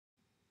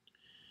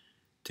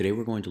Today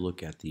we're going to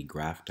look at the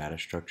graph data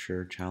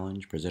structure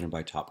challenge presented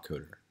by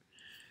Topcoder.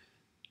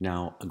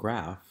 Now, a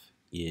graph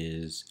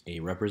is a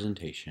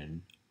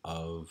representation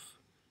of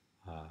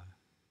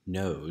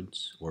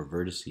nodes or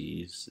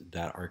vertices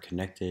that are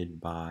connected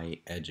by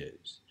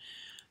edges.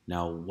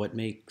 Now, what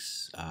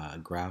makes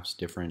graphs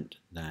different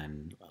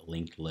than a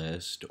linked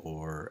list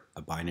or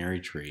a binary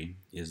tree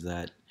is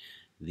that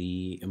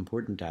the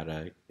important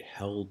data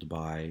held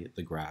by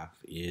the graph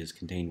is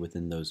contained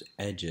within those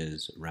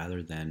edges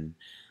rather than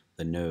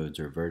the nodes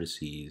or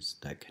vertices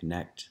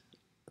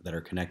that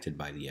are connected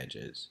by the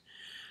edges.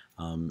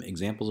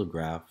 Examples of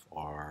graph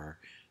are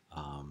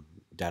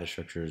data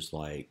structures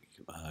like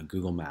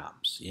Google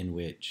Maps, in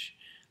which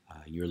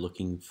you're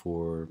looking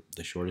for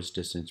the shortest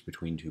distance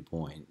between 2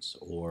 points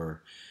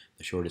or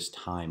the shortest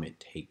time it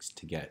takes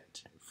to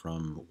get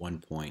from one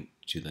point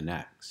to the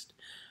next.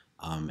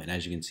 And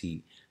as you can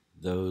see,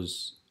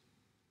 those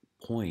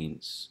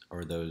points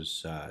or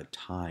those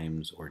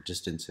times or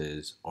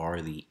distances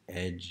are the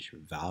edge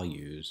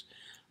values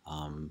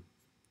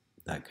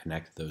that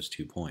connect those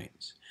 2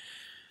 points.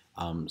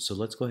 So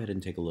let's go ahead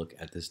and take a look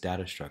at this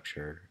data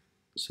structure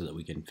so that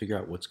we can figure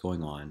out what's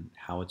going on,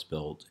 how it's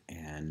built,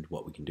 and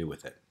what we can do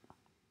with it.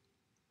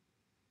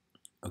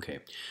 Okay,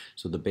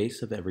 so the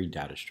base of every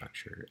data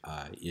structure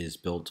is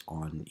built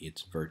on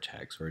its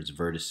vertex or its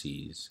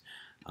vertices,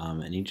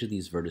 and each of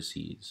these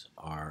vertices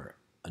are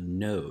a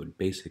node,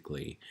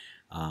 basically,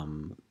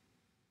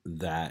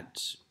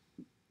 that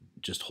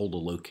just hold a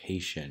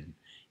location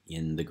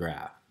in the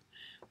graph.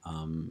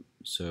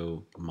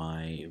 So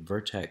my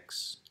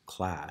vertex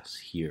class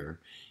here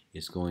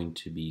is going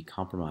to be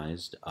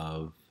comprised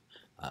of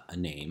a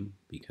name,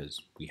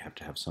 because we have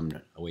to have some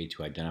way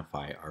to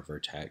identify our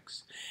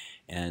vertex,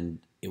 and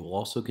it will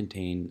also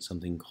contain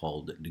something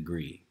called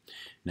degree.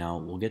 Now,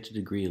 we'll get to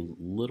degree a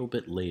little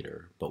bit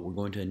later, but we're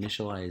going to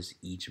initialize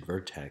each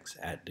vertex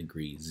at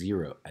degree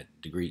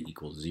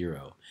equals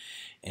 0,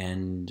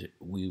 and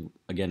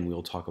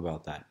we'll talk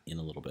about that in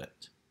a little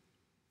bit.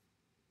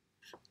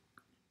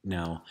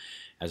 Now,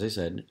 as I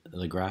said,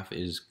 the graph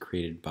is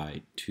created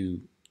by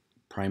two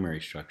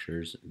primary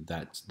structures.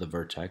 That's the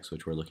vertex,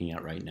 which we're looking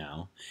at right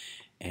now,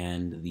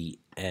 and the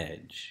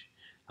edge.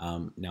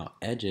 Now,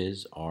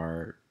 edges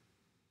are,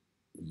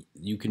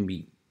 you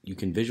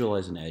can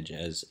visualize an edge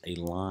as a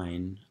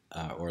line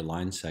or a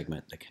line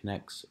segment that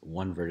connects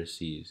one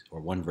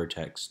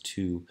vertex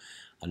to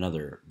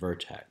another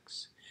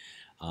vertex.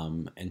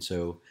 And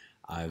so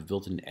I've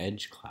built an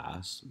edge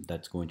class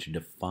that's going to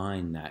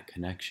define that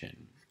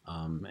connection.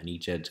 And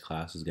each edge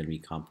class is going to be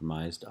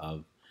comprised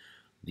of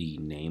the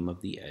name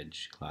of the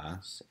edge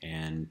class,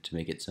 and to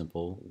make it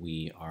simple,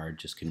 we are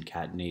just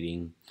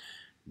concatenating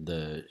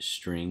the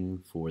string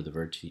for the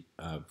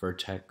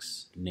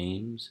vertex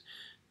names,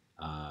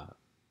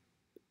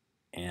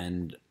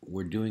 and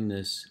we're doing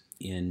this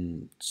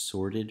in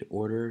sorted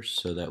order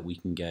so that we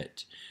can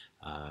get,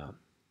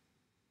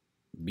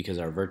 because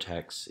our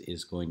vertex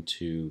is going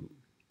to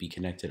be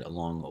connected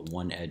along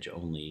one edge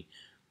only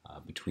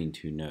between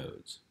two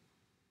nodes.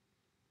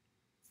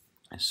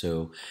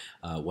 So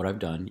what I've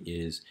done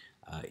is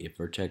if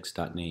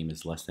vertex.name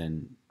is less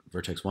than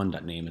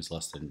vertex1.name is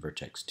less than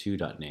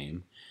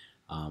vertex2.name,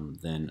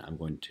 then I'm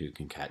going to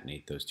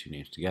concatenate those two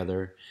names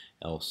together.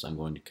 Else I'm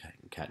going to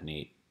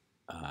concatenate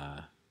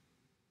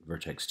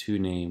vertex2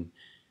 name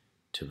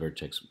to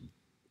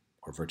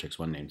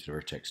vertex1 name to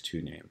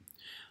vertex2 name.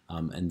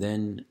 And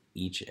then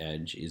each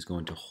edge is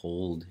going to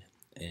hold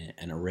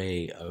an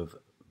array of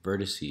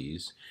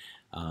vertices,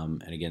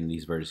 and again,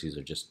 these vertices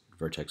are just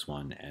vertex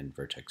 1 and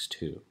vertex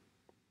 2.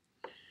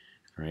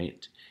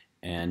 Right?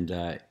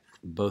 And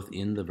both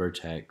in the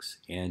vertex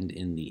and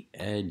in the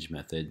edge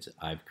methods,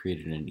 I've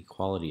created an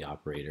equality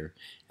operator,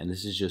 and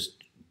this is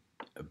just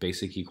a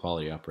basic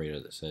equality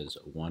operator that says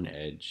one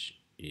edge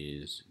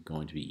is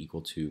going to be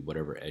equal to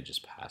whatever edge is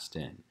passed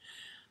in.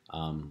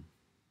 And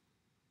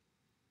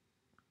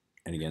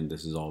again,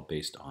 this is all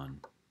based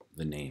on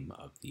the name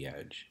of the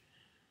edge.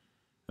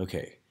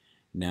 Okay,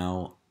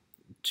 now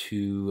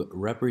to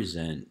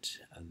represent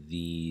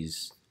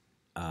these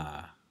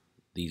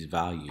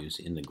values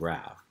in the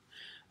graph,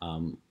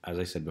 as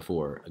I said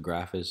before, a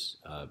graph is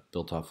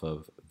built off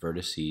of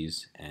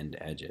vertices and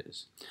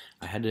edges.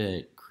 I had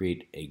to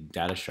create a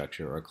data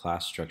structure or a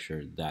class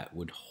structure that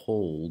would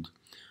hold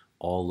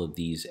all of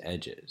these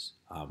edges.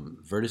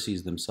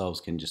 Vertices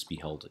themselves can just be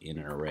held in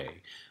an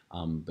array,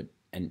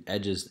 and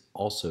edges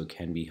also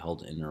can be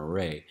held in an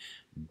array,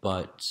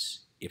 but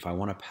if I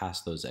want to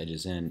pass those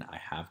edges in, I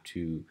have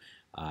to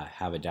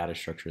have a data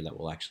structure that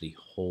will actually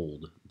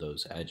hold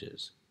those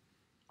edges.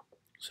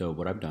 So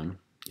what I've done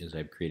is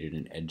I've created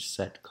an edge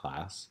set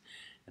class,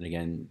 and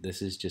again,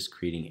 this is just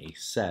creating a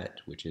set,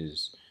 which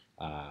is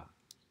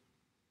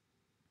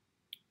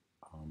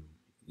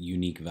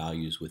unique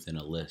values within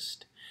a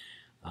list.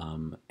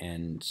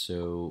 And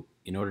so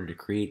in order to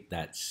create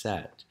that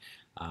set,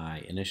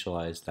 I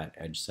initialized that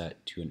edge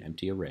set to an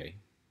empty array,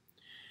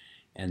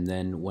 And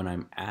then when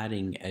I'm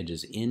adding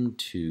edges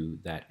into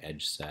that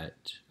edge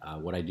set,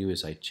 what I do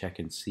is I check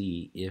and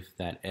see if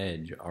that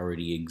edge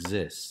already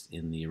exists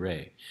in the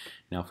array.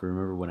 Now, if you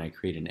remember, when I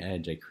create an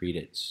edge, I create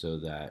it so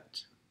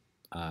that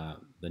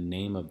the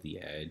name of the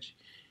edge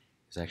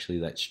is actually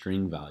that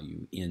string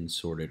value in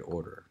sorted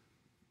order.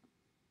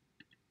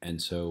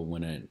 And so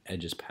when an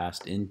edge is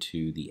passed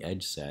into the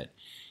edge set,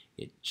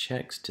 it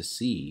checks to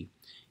see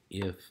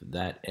if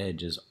that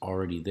edge is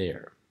already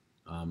there.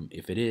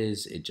 If it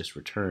is, it just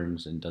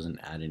returns and doesn't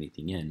add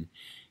anything in.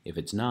 If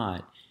it's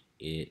not,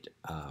 it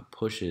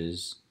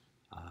pushes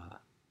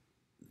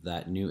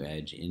that new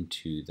edge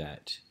into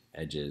that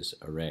edges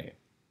array.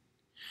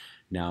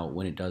 Now,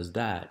 when it does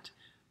that,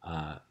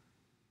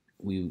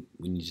 we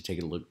need to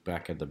take a look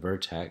back at the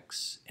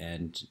vertex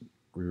and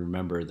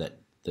remember that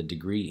the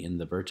degree in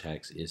the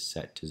vertex is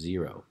set to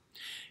 0.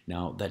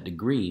 Now, that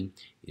degree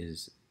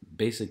is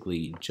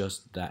basically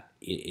just that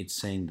it's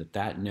saying that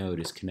that node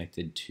is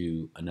connected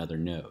to another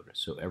node.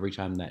 So every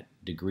time that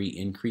degree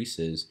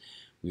increases,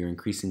 we are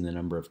increasing the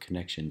number of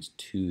connections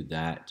to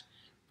that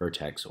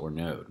vertex or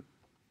node.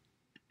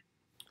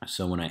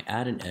 So when I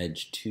add an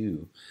edge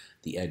to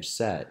the edge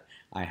set,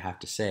 I have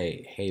to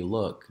say, hey,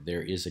 look,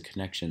 there is a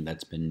connection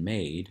that's been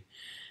made,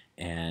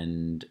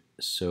 and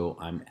so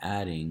I'm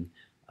adding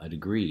a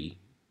degree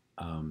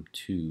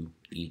to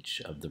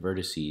each of the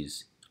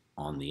vertices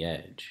on the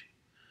edge.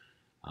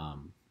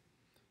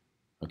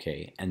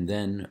 Okay, and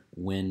then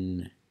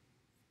when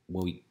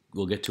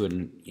we'll get to it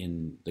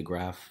in the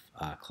graph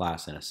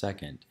class in a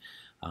second,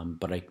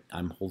 but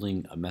I'm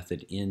holding a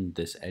method in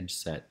this edge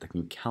set that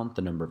can count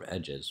the number of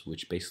edges,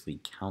 which basically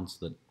counts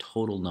the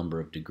total number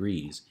of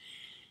degrees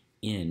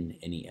in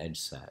any edge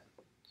set.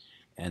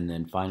 And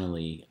then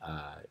finally,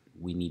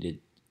 we needed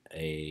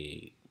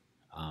a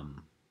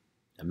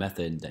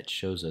method that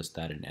shows us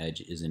that an edge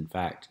is in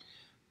fact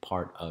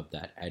part of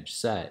that edge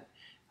set,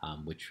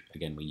 which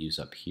again we use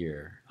up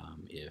here.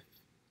 If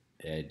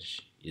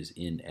edge is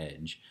in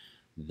edge,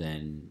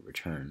 then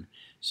return.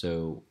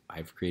 So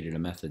I've created a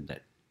method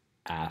that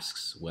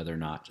asks whether or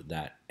not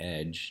that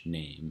edge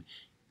name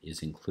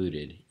is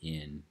included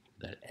in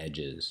that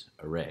edges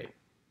array.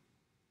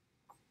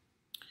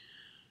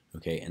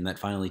 Okay, and that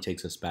finally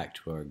takes us back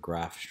to our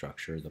graph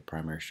structure, the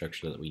primary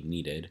structure that we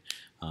needed.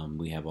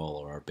 We have all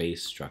of our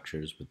base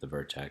structures with the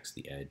vertex,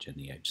 the edge, and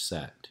the edge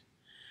set.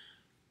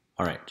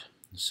 All right,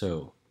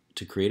 so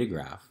to create a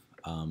graph,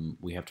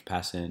 we have to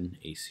pass in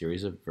a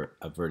series of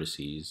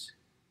vertices,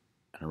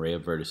 an array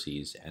of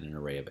vertices, and an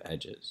array of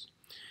edges.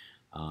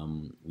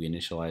 We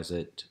initialize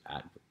it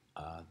at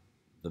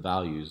the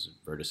values,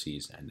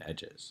 vertices, and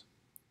edges.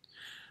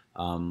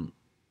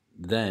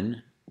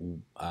 Then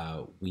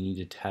we need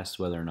to test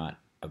whether or not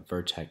a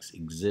vertex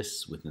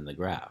exists within the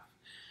graph.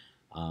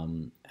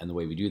 And the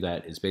way we do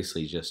that is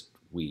basically just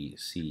we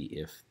see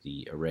if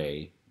the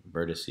array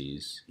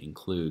vertices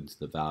includes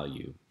the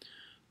value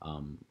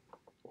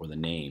or the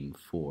name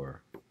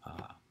for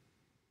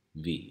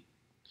V.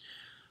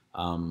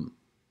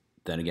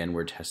 Then again,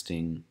 we're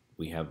testing,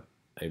 we have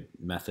a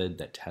method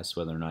that tests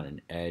whether or not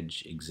an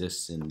edge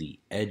exists in the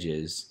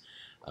edges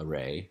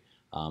array.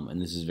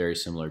 And this is very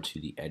similar to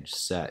the edge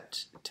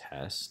set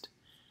test.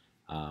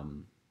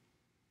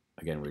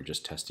 Again, we're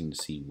just testing to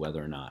see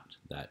whether or not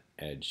that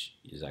edge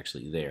is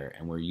actually there,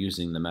 and we're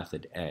using the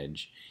method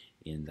edge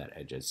in that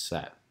edges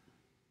set.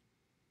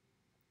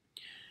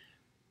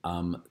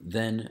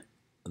 Then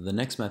the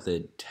next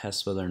method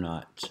tests whether or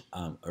not,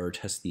 or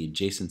tests the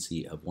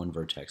adjacency of one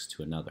vertex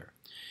to another.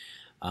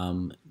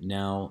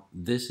 Now,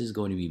 this is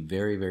going to be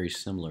very, very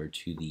similar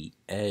to the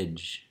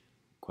edge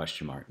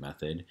question mark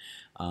method,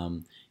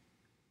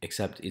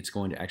 except it's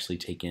going to actually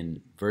take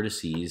in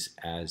vertices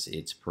as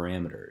its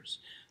parameters.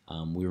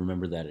 We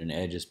remember that an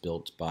edge is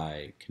built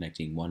by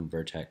connecting one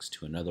vertex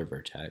to another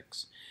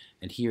vertex,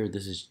 and here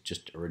this is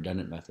just a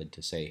redundant method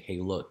to say, hey,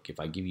 look, if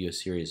I give you a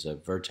series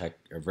of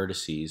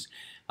vertices,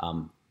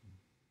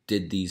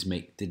 did these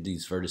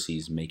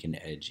vertices make an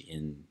edge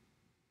in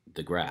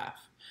the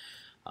graph?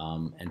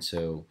 And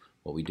so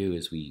what we do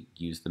is we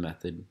use the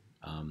method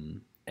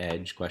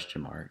edge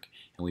question mark,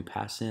 and we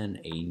pass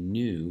in a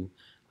new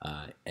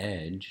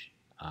edge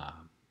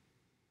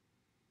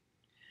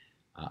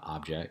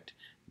object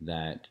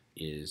that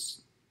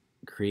is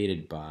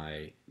created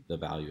by the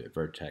value at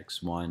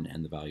vertex 1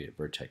 and the value at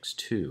vertex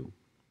 2.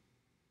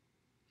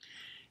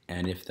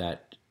 And if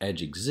that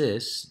edge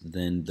exists,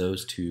 then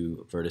those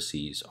two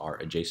vertices are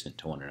adjacent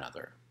to one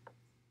another.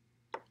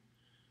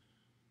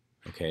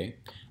 Okay,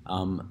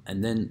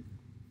 and then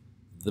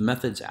the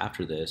methods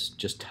after this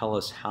just tell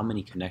us how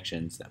many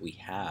connections that we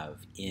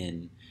have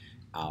in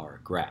our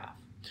graph.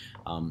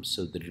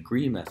 So the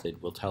degree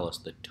method will tell us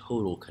the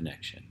total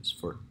connections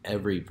for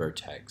every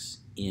vertex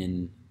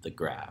in the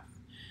graph.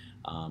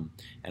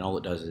 And all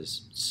it does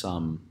is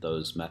sum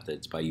those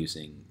methods by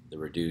using the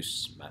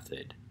reduce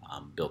method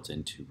built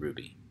into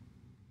Ruby.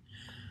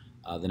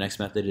 The next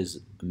method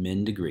is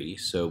min degree.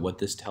 So what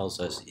this tells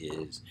us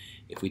is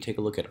if we take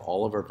a look at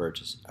all of our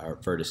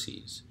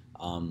vertices,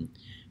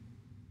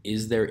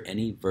 is there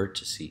any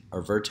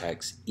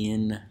vertex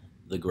in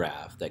the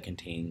graph that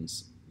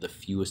contains the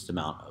fewest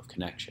amount of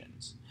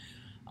connections?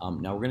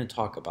 Now we're going to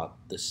talk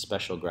about this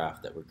special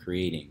graph that we're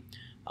creating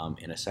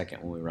in a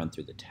second when we run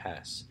through the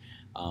tests.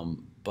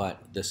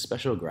 But this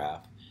special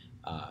graph,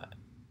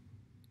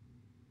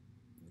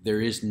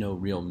 there is no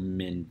real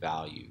min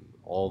value.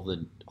 All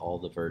the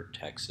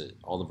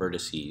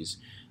vertices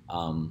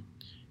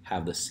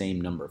have the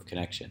same number of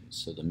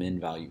connections, so the min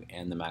value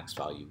and the max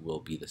value will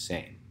be the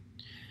same.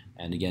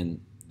 And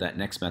again, that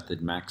next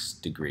method, max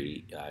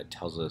degree,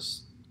 tells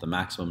us the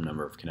maximum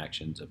number of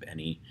connections of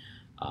any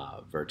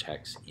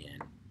vertex in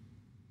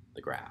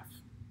the graph.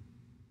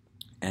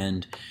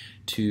 And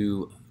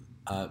to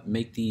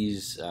make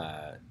these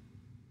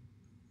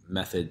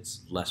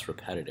methods less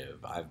repetitive,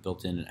 I've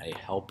built in a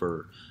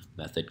helper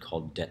method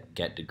called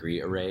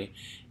getDegreeArray,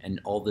 and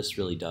all this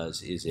really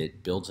does is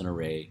it builds an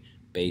array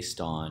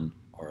based on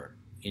or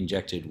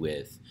injected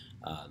with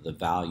the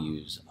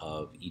values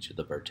of each of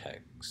the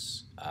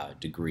vertex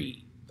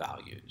degree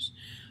values.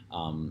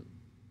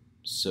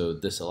 So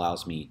this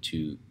allows me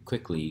to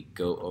quickly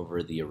go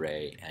over the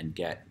array and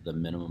get the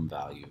minimum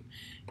value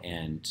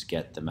and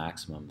get the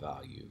maximum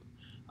value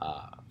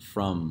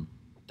from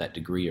that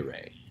degree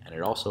array. And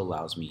it also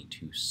allows me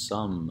to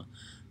sum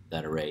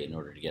that array in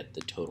order to get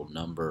the total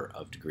number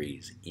of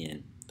degrees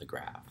in the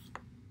graph.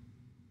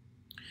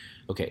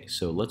 Okay,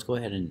 so let's go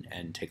ahead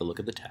and take a look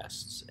at the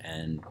tests,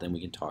 and then we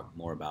can talk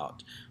more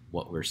about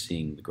what we're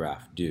seeing the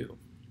graph do.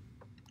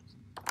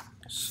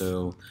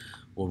 So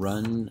we'll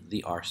run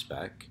the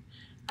RSpec,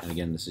 and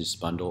again this is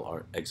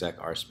bundle exec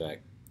RSpec,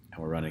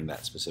 and we're running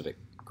that specific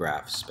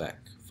graph spec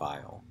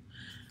file.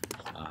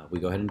 We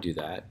go ahead and do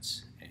that,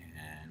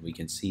 and we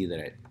can see that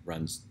it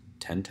runs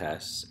 10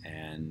 tests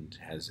and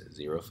has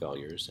 0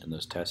 failures, and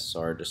those tests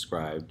are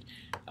described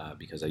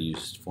because I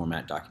used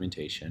format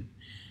documentation.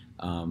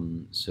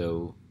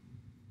 So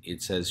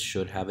it says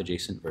should have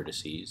adjacent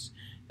vertices.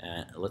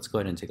 Let's go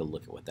ahead and take a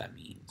look at what that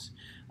means.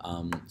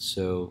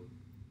 So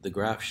the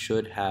graph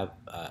should have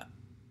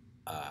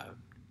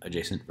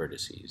adjacent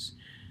vertices.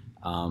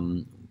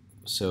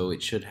 So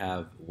it should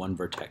have one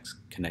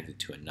vertex connected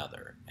to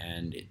another,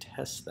 and it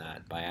tests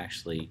that by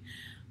actually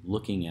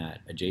looking at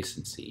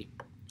adjacency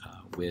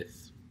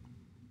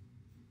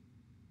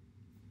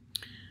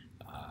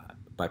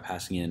by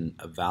passing in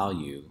a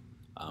value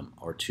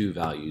or two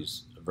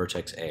values,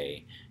 vertex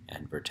A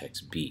and vertex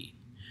B.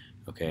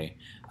 Okay,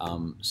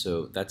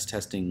 so that's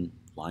testing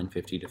line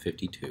 50 to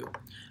 52.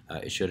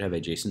 It should have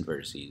adjacent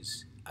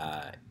vertices.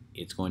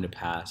 It's going to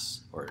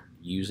pass, or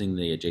using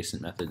the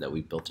adjacent method that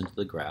we built into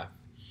the graph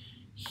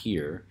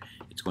here,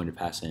 it's going to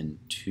pass in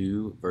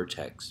two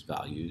vertex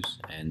values,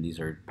 and these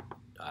are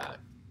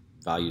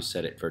values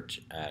set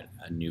at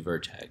a new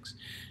vertex,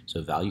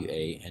 so value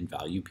A and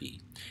value B.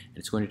 And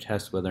it's going to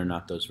test whether or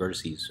not those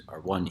vertices are,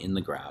 one, in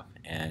the graph,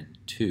 and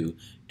two,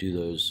 do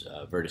those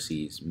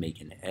vertices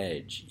make an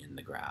edge in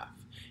the graph.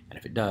 And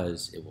if it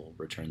does, it will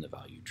return the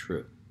value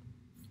true.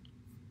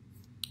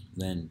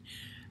 Then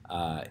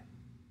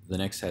the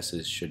next test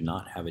is should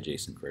not have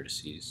adjacent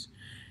vertices.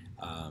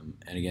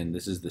 And again,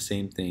 this is the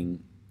same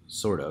thing,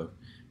 sort of,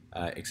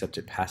 except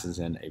it passes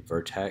in a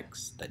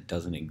vertex that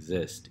doesn't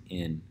exist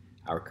in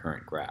our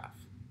current graph.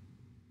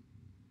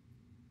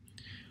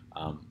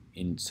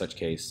 In such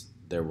case,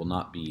 there will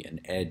not be an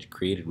edge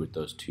created with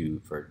those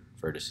two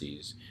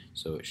vertices,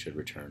 so it should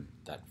return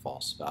that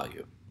false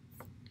value.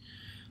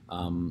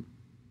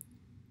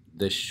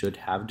 This should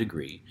have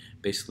degree.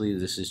 Basically,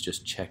 this is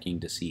just checking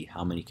to see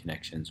how many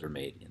connections are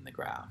made in the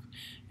graph.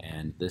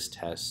 And this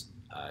test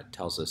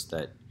tells us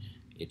that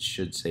it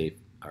should say,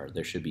 or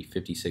there should be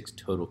 56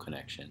 total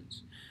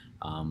connections,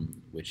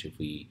 which if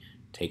we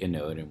take a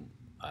node, and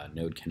a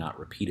node cannot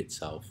repeat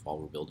itself while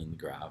we're building the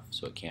graph,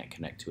 so it can't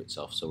connect to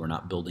itself. So we're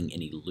not building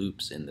any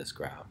loops in this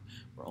graph.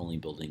 We're only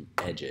building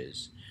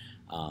edges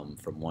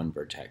from one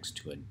vertex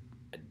to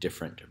a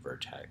different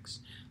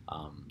vertex.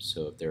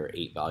 So if there are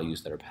 8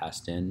 values that are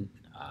passed in,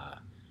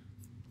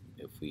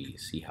 if we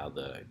see how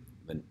the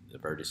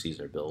vertices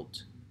are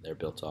built, they're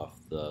built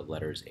off the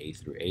letters A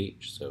through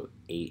H, so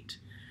 8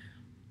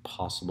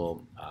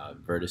 possible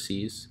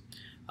vertices.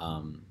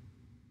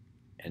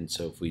 And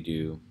so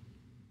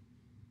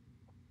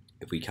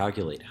if we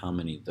calculate how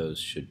many those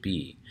should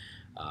be,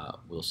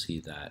 we'll see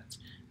that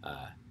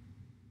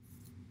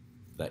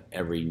that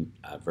every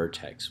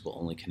vertex will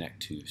only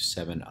connect to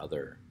 7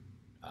 other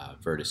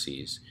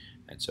vertices,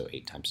 and so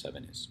 8 times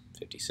 7 is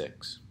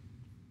 56.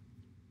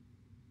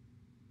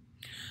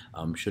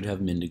 Should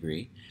have min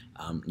degree.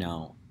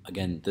 Now,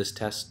 again, this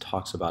test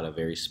talks about a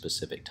very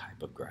specific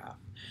type of graph.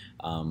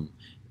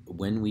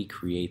 When we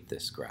create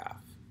this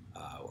graph,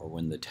 or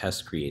when the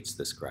test creates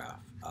this graph,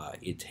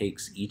 it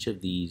takes each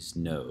of these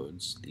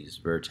nodes, these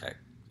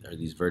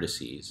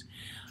vertices,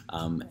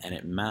 and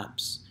it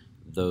maps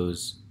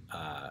those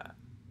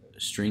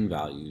string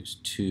values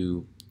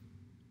to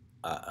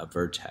a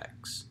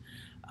vertex,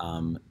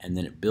 and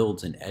then it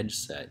builds an edge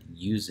set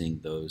using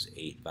those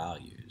 8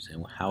 values.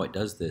 And how it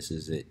does this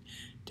is it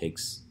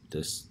takes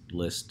this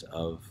list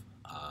of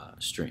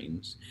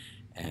strings,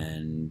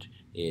 and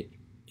it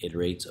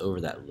iterates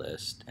over that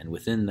list, and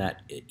within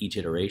that each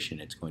iteration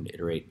it's going to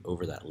iterate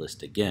over that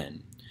list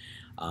again,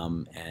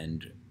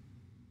 and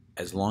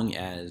as long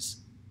as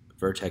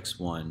vertex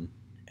 1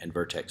 and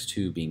vertex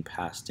 2 being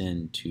passed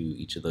into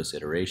each of those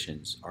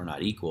iterations are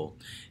not equal,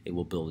 it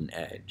will build an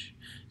edge.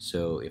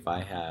 So if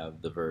I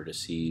have the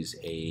vertices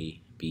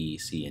A, B,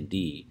 C, and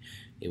D,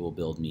 it will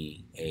build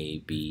me A,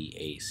 B,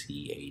 A,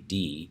 C, A,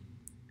 D.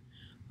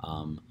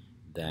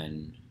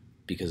 Then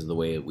because of the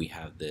way we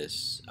have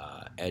this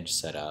edge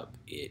set up,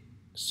 it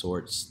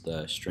sorts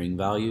the string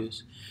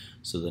values.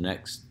 So the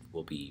next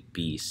will be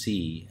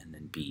BC and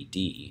then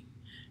BD,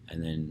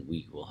 and then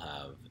we will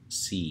have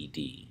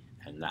CD,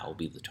 and that will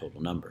be the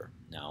total number.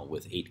 Now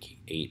with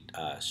eight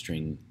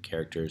string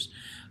characters,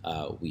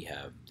 we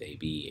have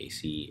AB,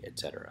 AC,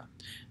 etc.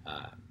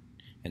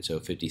 And so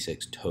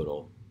 56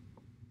 total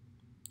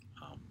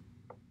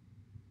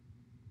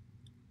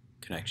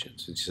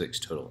connections, 56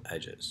 total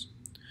edges.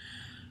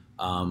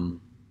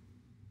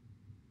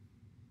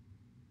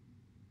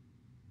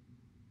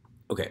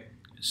 Okay,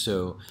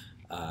 so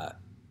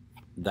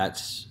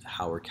that's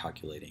how we're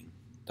calculating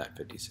that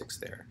 56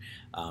 there.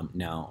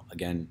 Now,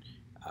 again,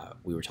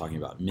 we were talking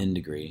about min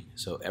degree,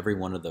 so every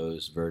one of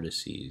those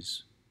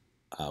vertices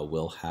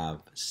will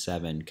have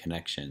 7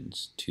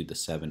 connections to the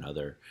 7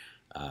 other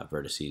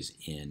vertices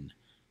in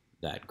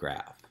that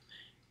graph.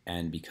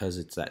 And because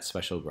it's that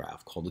special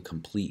graph called a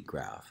complete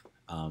graph,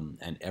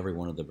 and every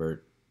one of the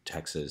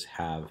vertexes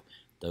have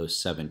those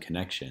 7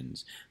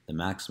 connections, the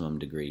maximum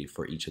degree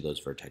for each of those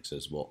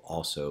vertexes will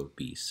also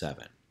be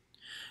 7.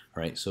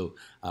 All right, so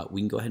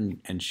we can go ahead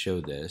and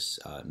show this,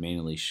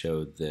 manually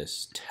show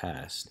this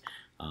test.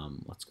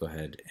 Let's go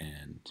ahead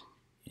and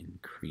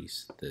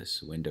increase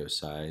this window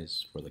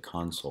size for the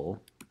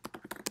console,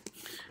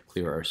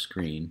 clear our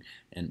screen,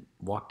 and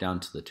walk down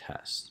to the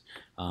test.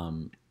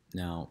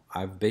 Now,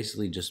 I've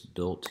basically just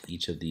built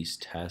each of these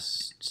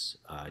tests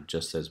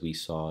just as we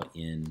saw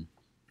in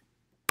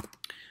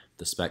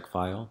the spec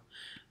file.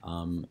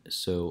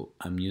 So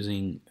I'm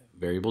using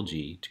variable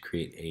g to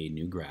create a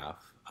new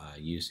graph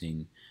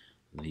using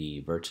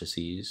the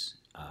vertices,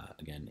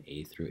 again,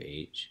 A through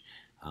H,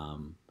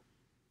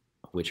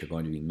 which are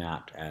going to be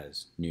mapped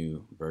as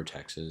new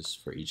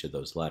vertexes for each of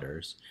those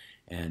letters,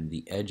 and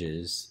the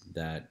edges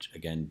that,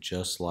 again,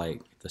 just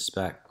like the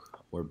spec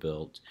were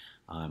built,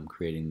 I'm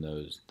creating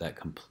that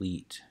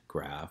complete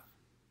graph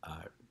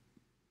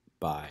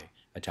by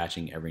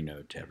attaching every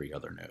node to every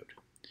other node.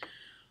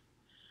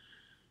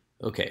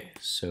 Okay,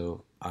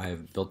 so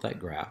I've built that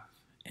graph,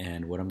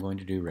 and what I'm going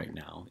to do right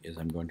now is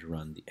I'm going to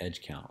run the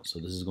edge count. So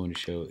this is going to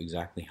show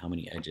exactly how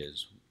many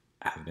edges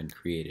have been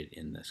created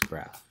in this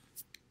graph.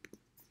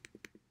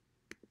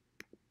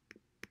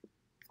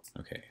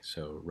 Okay,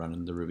 so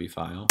running the Ruby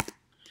file,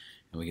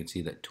 and we can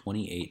see that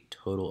 28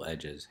 total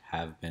edges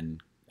have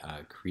been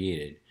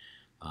created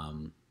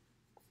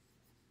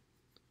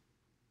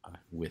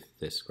with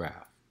this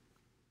graph.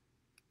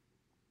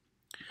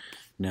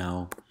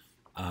 Now,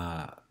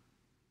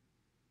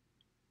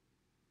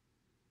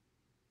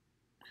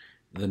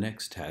 the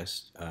next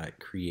test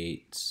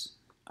creates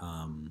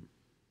a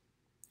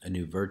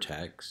new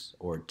vertex,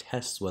 or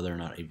tests whether or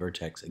not a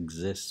vertex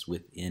exists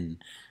within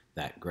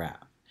that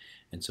graph.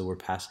 And so we're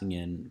passing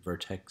in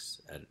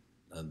vertex at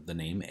the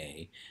name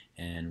A,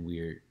 and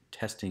we're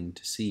testing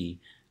to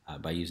see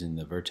by using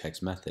the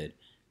vertex method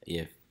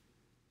if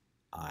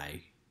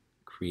I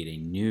create a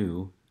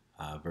new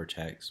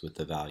vertex with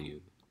the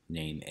value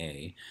name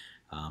A,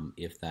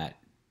 if that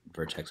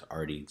vertex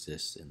already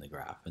exists in the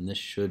graph. And this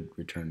should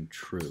return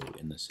true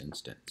in this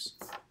instance.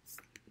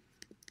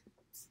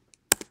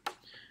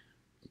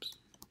 Oops.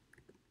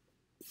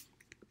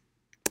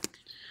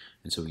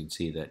 And so we can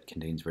see that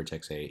contains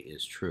vertex A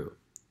is true.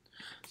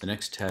 The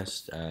next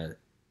test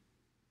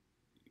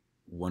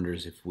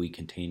wonders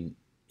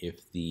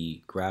if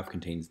the graph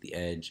contains the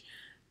edge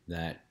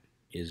that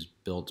is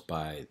built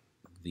by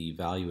the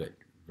value at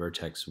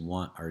vertex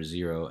 1 or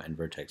 0 and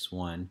vertex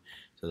 1,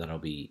 so that'll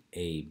be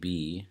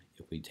AB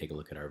if we take a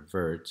look at our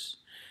verts.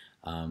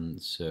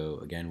 So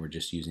again, we're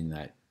just using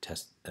that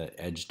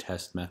edge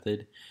test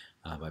method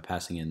by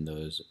passing in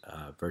those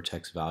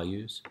vertex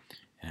values,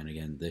 and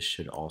again, this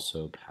should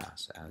also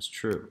pass as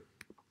true.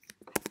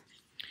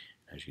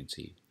 As you can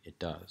see, it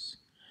does.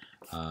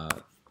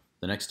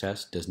 The next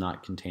test does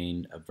not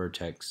contain a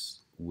vertex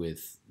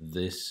with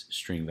this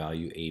string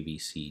value A, B,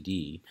 C,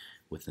 D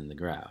within the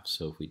graph.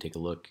 So if we take a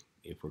look,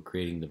 if we're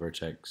creating the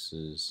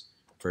vertices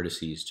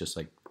just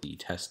like the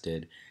test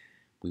did,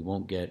 we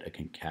won't get a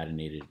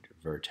concatenated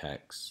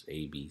vertex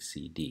A, B,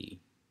 C, D.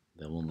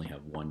 They'll only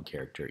have one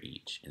character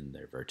each in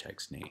their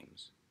vertex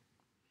names.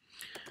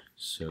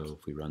 So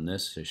if we run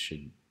this, it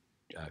should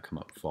come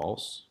up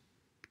false,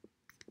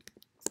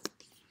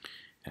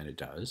 and it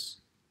does.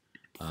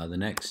 The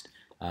next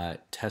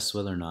tests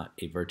whether or not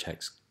a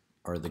vertex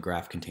or the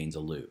graph contains a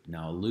loop.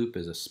 Now, a loop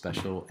is a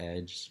special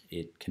edge.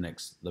 It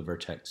connects the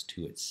vertex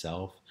to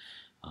itself,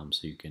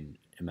 so you can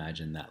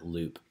imagine that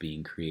loop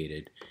being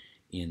created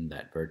in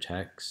that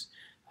vertex.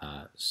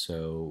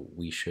 So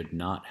we should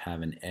not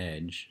have an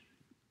edge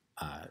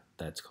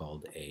that's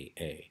called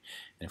AA.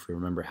 And if we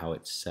remember how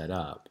it's set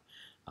up,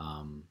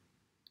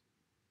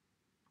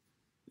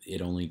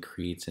 it only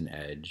creates an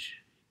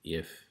edge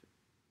if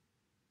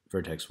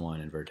vertex 1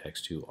 and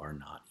vertex 2 are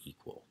not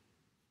equal.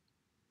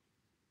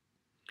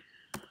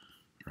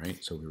 All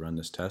right, so we run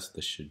this test.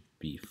 This should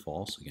be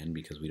false again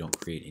because we don't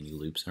create any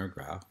loops in our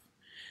graph,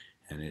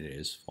 and it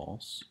is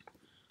false.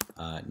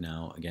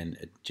 Now, again,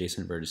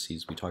 adjacent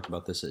vertices, we talked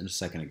about this a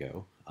second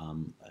ago.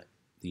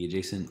 The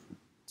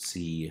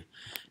adjacency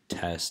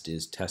test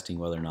is testing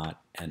whether or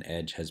not an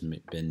edge has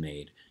been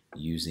made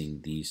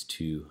using these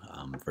two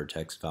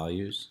vertex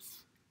values.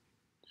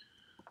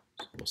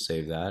 So we'll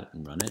save that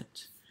and run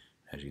it.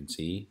 As you can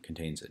see,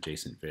 contains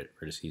adjacent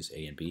vertices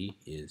A and B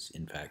is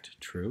in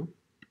fact true.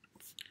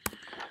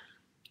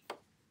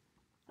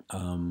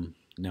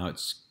 Now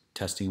it's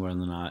testing whether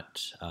or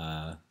not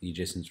the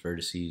adjacent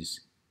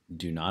vertices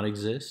do not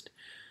exist.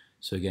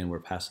 So again, we're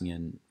passing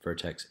in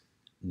vertex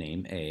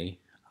name A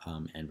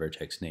and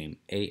vertex name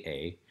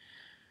AA,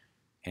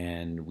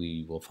 and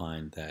we will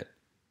find that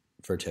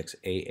vertex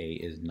AA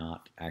is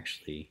not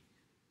actually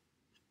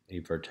a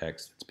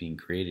vertex that's being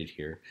created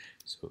here,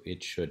 so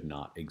it should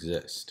not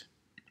exist.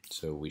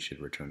 So we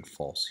should return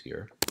false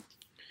here.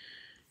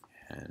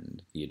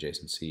 And the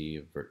adjacency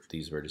of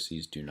these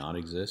vertices do not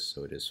exist,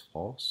 so it is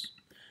false.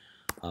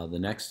 The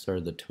next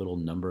are the total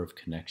number of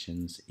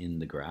connections in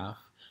the graph.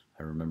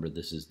 I remember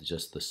this is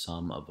just the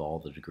sum of all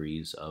the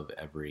degrees of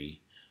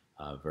every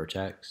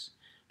vertex.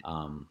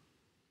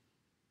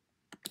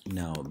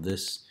 Now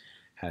this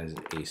has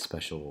a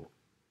special,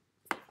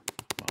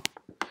 well,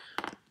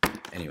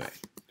 anyway,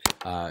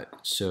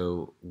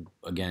 so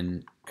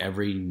again,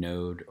 every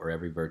node or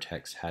every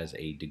vertex has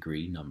a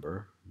degree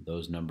number.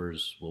 Those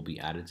numbers will be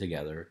added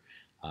together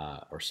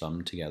or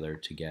summed together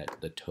to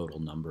get the total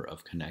number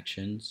of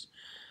connections.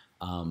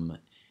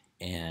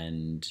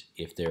 And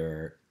if there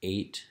are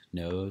 8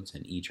 nodes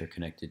and each are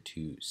connected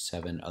to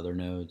 7 other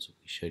nodes,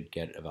 we should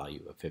get a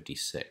value of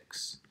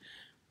 56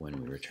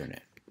 when we return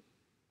it.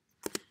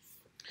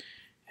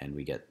 And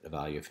we get a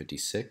value of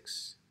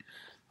 56.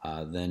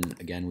 Then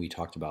again, we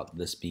talked about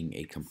this being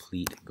a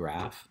complete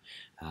graph.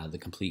 The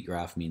complete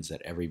graph means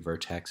that every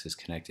vertex is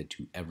connected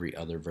to every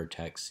other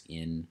vertex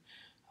in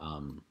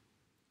the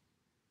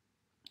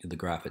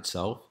graph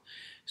itself.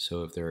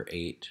 So if there are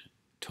 8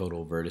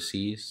 total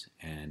vertices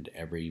and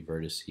every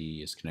vertex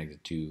is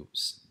connected to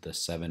the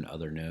 7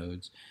 other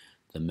nodes,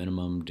 the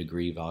minimum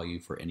degree value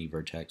for any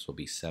vertex will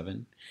be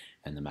 7,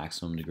 and the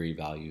maximum degree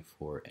value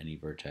for any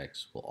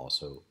vertex will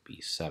also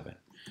be 7.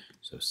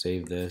 So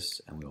save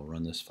this, and we'll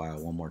run this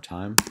file one more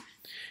time.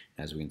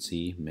 As we can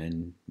see,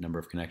 min number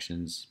of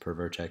connections per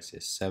vertex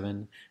is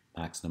 7,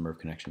 max number of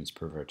connections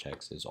per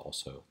vertex is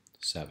also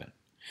 7.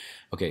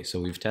 Okay, so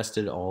we've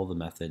tested all the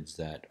methods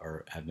that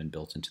have been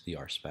built into the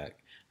RSpec.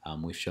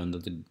 We've shown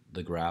that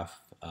the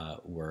graph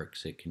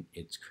works.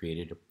 It's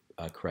created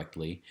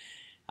correctly.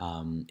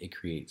 It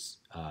creates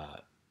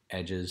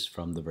edges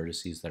from the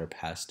vertices that are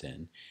passed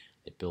in.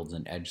 It builds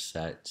an edge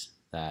set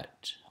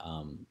that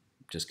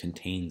just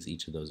contains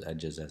each of those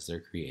edges as they're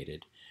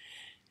created,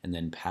 and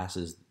then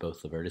passes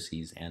both the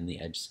vertices and the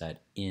edge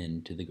set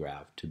into the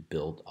graph to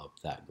build up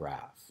that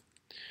graph.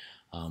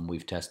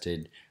 We've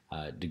tested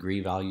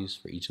degree values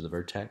for each of the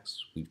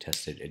vertex. We've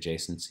tested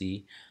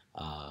adjacency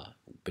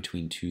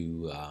between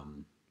 2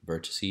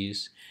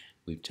 vertices.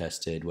 We've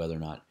tested whether or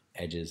not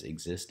edges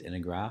exist in a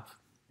graph,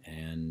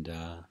 and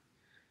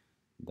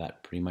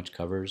that pretty much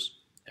covers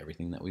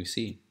everything that we've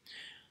seen.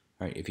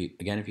 All right, if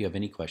you have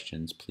any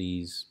questions,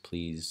 please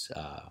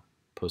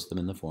post them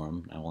in the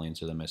forum. I will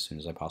answer them as soon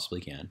as I possibly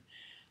can.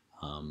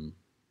 All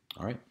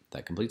right,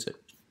 that completes it.